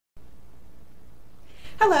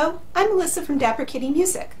Hello, I'm Melissa from Dapper Kitty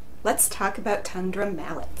Music. Let's talk about tongue drum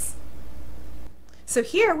mallets. So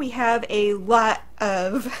here we have a lot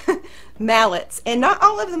of mallets, and not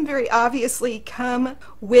all of them very obviously come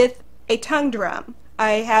with a tongue drum.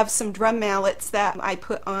 I have some drum mallets that I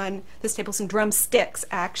put on this table, some drum sticks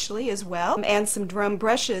actually as well, and some drum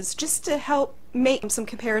brushes just to help make some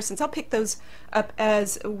comparisons. I'll pick those up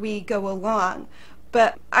as we go along.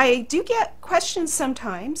 But I do get questions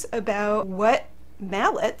sometimes about what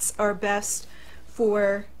mallets are best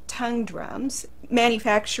for tongue drums.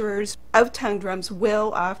 Manufacturers of tongue drums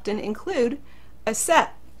will often include a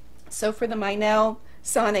set. So for the Meinl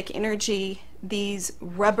Sonic Energy, these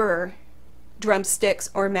rubber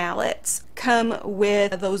drumsticks or mallets come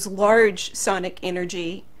with those large Sonic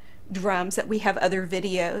Energy drums that we have other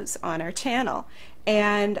videos on our channel.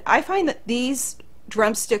 And I find that these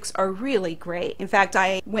drumsticks are really great. In fact,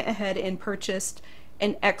 I went ahead and purchased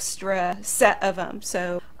an extra set of them,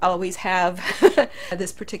 so I'll always have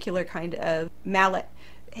this particular kind of mallet.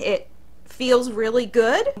 It feels really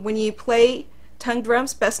good when you play tongue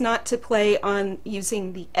drums. Best not to play on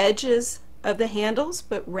using the edges of the handles,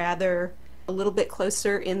 but rather a little bit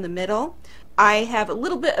closer in the middle. I have a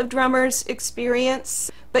little bit of drummer's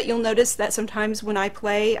experience, but you'll notice that sometimes when I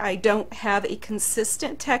play, I don't have a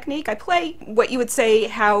consistent technique. I play what you would say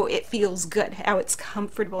how it feels good, how it's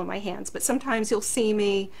comfortable in my hands, but sometimes you'll see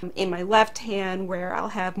me in my left hand where I'll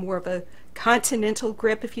have more of a continental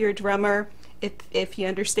grip if you're a drummer, if you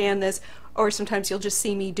understand this, or sometimes you'll just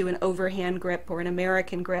see me do an overhand grip or an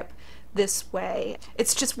American grip this way.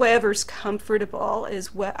 It's just whatever's comfortable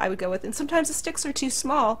is what I would go with, and sometimes the sticks are too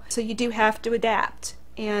small, so you do have to adapt.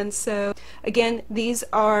 And so again, these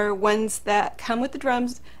are ones that come with the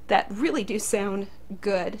drums that really do sound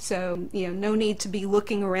good, so no need to be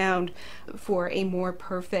looking around for a more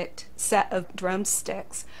perfect set of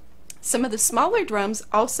drumsticks. Some of the smaller drums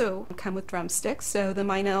also come with drumsticks, so the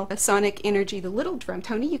Meinl Sonic Energy, the little drum,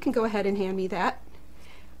 Tony, you can go ahead and hand me that,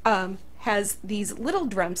 has these little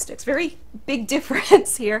drumsticks. Very big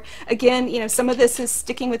difference here. Again, some of this is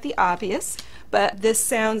sticking with the obvious, but this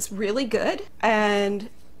sounds really good, and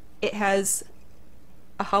it has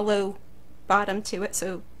a hollow bottom to it,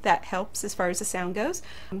 so that helps as far as the sound goes.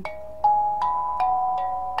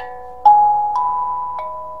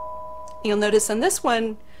 You'll notice on this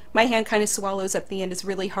one, my hand kind of swallows up the end. It's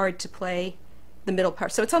really hard to play the middle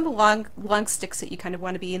part. So it's on the long sticks that you kind of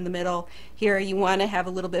want to be in the middle. Here you want to have a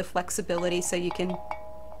little bit of flexibility so you can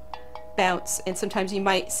bounce, and sometimes you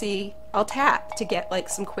might see I'll tap to get like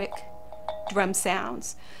some quick drum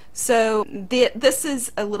sounds. So this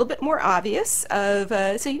is a little bit more obvious of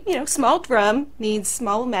small drum needs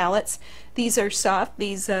small mallets. These are soft.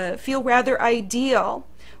 These feel rather ideal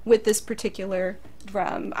with this particular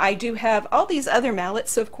drum. I do have all these other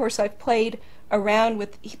mallets, so of course I've played around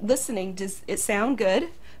with listening. Does it sound good?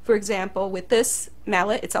 For example, with this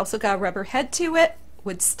mallet, it's also got a rubber head to it,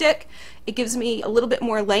 wood stick. It gives me a little bit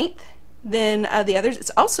more length than the others.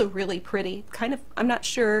 It's also really pretty. Kind of, I'm not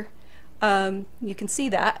sure you can see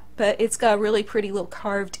that, but it's got a really pretty little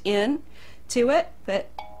carved in to it, but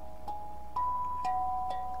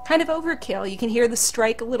kind of overkill. You can hear the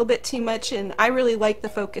strike a little bit too much, and I really like the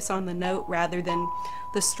focus on the note rather than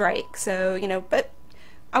the strike. So, but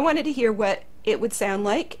I wanted to hear what it would sound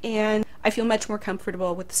like, and I feel much more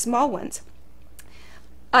comfortable with the small ones.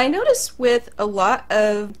 I notice with a lot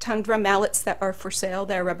of tongue drum mallets that are for sale,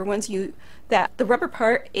 that are rubber ones, that the rubber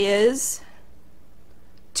part is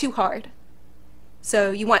too hard.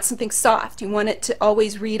 So you want something soft. You want it to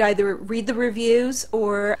always either read the reviews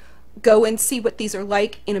or go and see what these are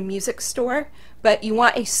like in a music store, but you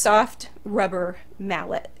want a soft rubber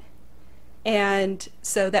mallet. And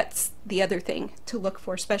so that's the other thing to look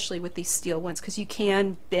for, especially with these steel ones, because you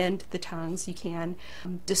can bend the tongues, you can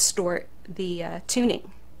distort the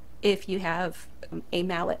tuning if you have a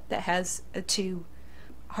mallet that has a too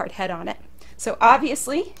hard head on it. So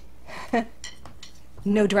obviously,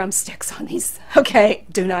 no drumsticks on these. Okay,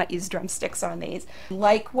 do not use drumsticks on these.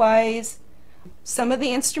 Likewise, some of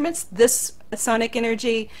the instruments, this Sonic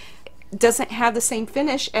Energy doesn't have the same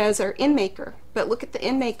finish as our InMaker, but look at the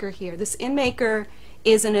InMaker here. This InMaker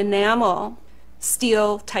is an enamel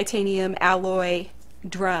steel titanium alloy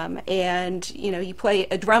drum, and you play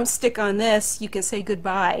a drumstick on this, you can say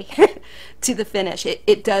goodbye to the finish.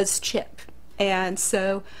 It does chip, and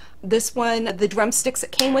so this one, the drumsticks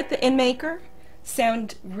that came with the InMaker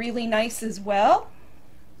sound really nice as well.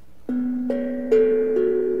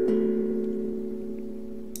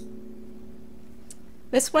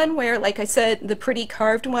 This one, where, like I said, the pretty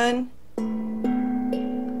carved one,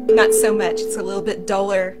 not so much. It's a little bit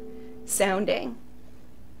duller sounding.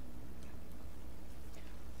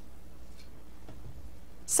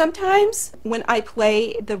 Sometimes when I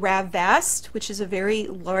play the Rav Vast, which is a very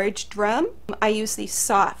large drum, I use these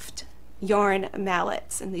soft yarn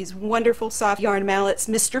mallets, and these wonderful soft yarn mallets,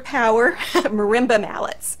 Mr. Power marimba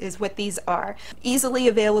mallets is what these are. Easily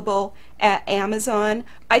available at Amazon.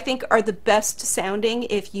 I think are the best sounding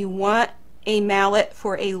if you want a mallet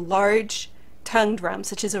for a large tongue drum,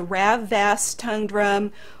 such as a Rav Vast tongue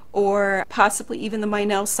drum, or possibly even the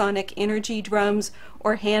Meinl Sonic Energy drums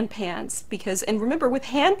or hand pans. Because, and remember, with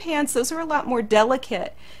hand pans, those are a lot more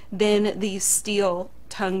delicate than these steel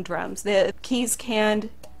tongue drums. The keys can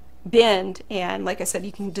bend, and like I said,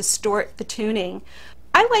 you can distort the tuning.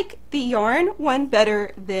 I like the yarn one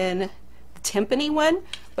better than the timpani one,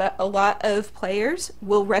 but a lot of players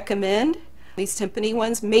will recommend these timpani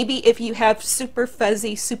ones. Maybe if you have super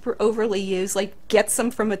fuzzy, super overly used, like get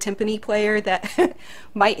some from a timpani player that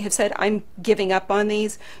might have said, I'm giving up on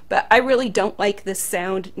these, but I really don't like this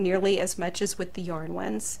sound nearly as much as with the yarn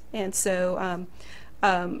ones, and so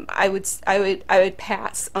I would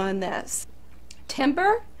pass on this.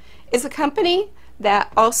 Timbre is a company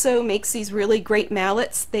that also makes these really great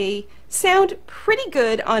mallets. They sound pretty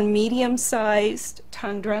good on medium-sized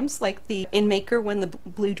tongue drums, like the InMaker one, the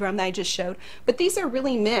blue drum that I just showed. But these are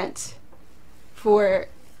really meant for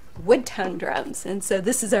wood tongue drums. And so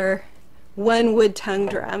this is our one wood tongue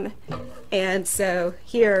drum. And so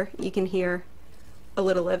here you can hear a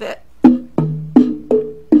little of it.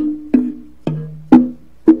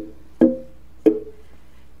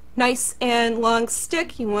 Nice and long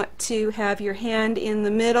stick. You want to have your hand in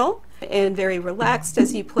the middle and very relaxed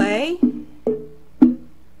as you play.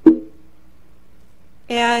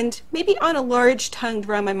 And maybe on a large tongue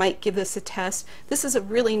drum I might give this a test. This is a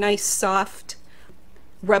really nice soft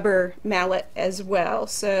rubber mallet as well,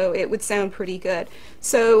 so it would sound pretty good.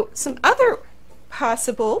 So some other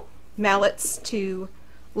possible mallets to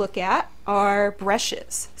look at are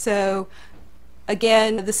brushes. So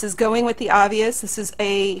again, this is going with the obvious. This is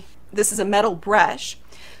a metal brush,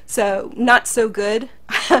 so not so good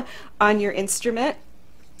on your instrument.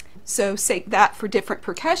 So save that for different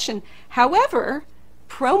percussion. However,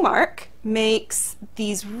 ProMark makes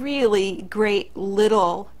these really great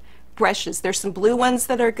little brushes. There's some blue ones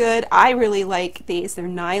that are good. I really like these. They're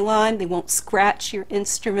nylon. They won't scratch your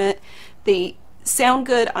instrument. They sound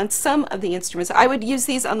good on some of the instruments. I would use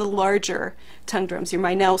these on the larger tongue drums, your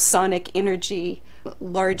Meinl Sonic Energy,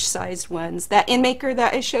 large sized ones. That InMaker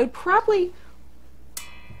that I showed, probably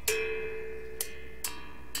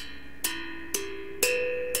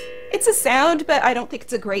it's a sound, but I don't think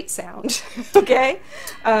it's a great sound. Okay?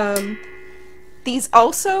 These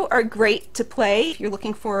also are great to play if you're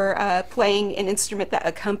looking for playing an instrument that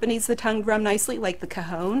accompanies the tongue drum nicely, like the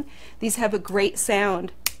cajon. These have a great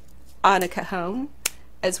sound on a cajon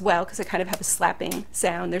as well, because they kind of have a slapping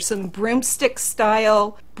sound. There's some broomstick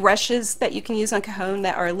style brushes that you can use on cajon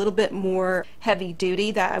that are a little bit more heavy duty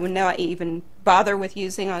that I would not even bother with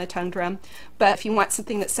using on a tongue drum. But if you want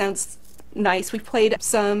something that sounds nice, we played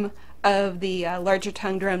some of the larger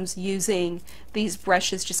tongue drums using these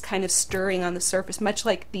brushes, just kind of stirring on the surface, much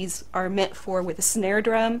like these are meant for with a snare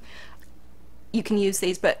drum. You can use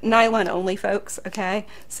these, but nylon only, folks, okay?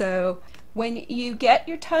 So when you get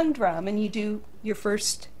your tongue drum and you do your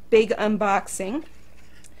first big unboxing,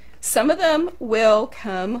 some of them will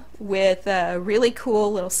come with really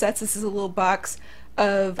cool little sets. This is a little box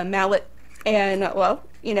of a mallet and, well,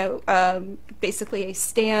 you know, basically a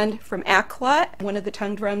stand from Aklot, one of the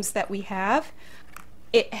tongue drums that we have.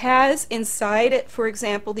 It has inside it, for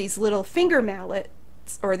example, these little finger mallets,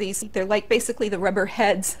 or they're like basically the rubber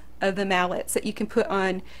heads of the mallets that you can put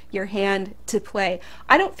on your hand to play.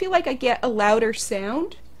 I don't feel like I get a louder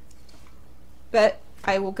sound, but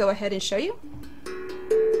I will go ahead and show you.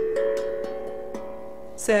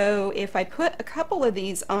 So if I put a couple of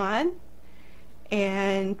these on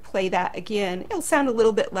and play that again, it'll sound a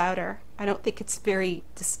little bit louder. I don't think it's very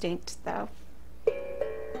distinct though.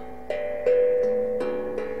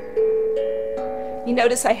 You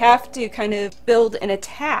notice I have to kind of build an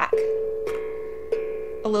attack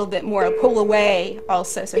a little bit more. I'll pull away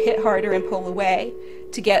also, so hit harder and pull away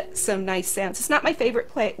to get some nice sounds. It's not my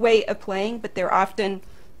favorite way of playing, but they're often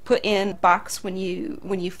put in a box when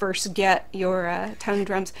you first get your tongue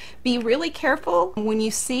drums. Be really careful when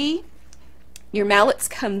you see your mallets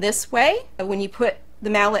come this way when you put the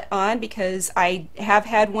mallet on, because I have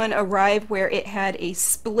had one arrive where it had a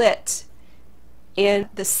split in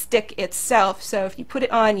the stick itself. So if you put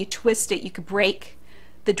it on, you twist it, you could break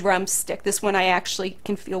the drumstick. This one I actually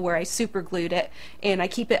can feel where I super glued it, and I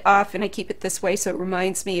keep it off and I keep it this way so it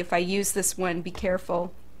reminds me if I use this one, be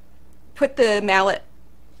careful. Put the mallet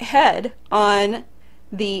head on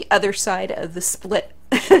the other side of the split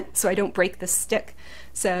so I don't break the stick.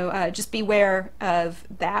 So just beware of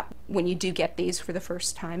that when you do get these for the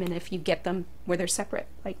first time, and if you get them where they're separate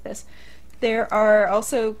like this. There are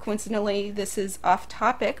also, coincidentally, this is off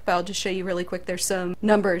topic, but I'll just show you really quick, there's some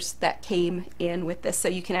numbers that came in with this, so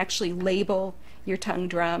you can actually label your tongue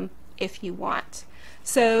drum if you want.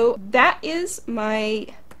 So that is my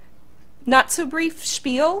not so brief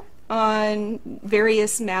spiel on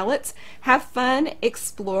various mallets. Have fun,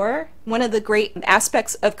 explore. One of the great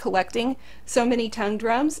aspects of collecting so many tongue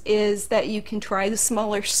drums is that you can try the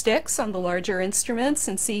smaller sticks on the larger instruments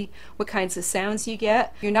and see what kinds of sounds you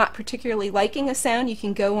get. If you're not particularly liking a sound, you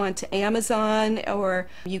can go on to Amazon, or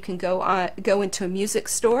you can go into a music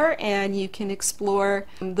store and you can explore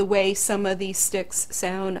the way some of these sticks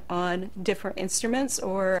sound on different instruments,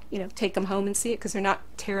 or take them home and see it, because they're not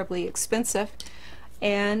terribly expensive.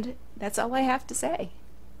 And that's all I have to say.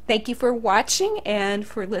 Thank you for watching and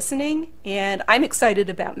for listening, and I'm excited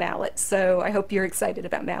about mallets, so I hope you're excited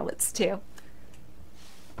about mallets too.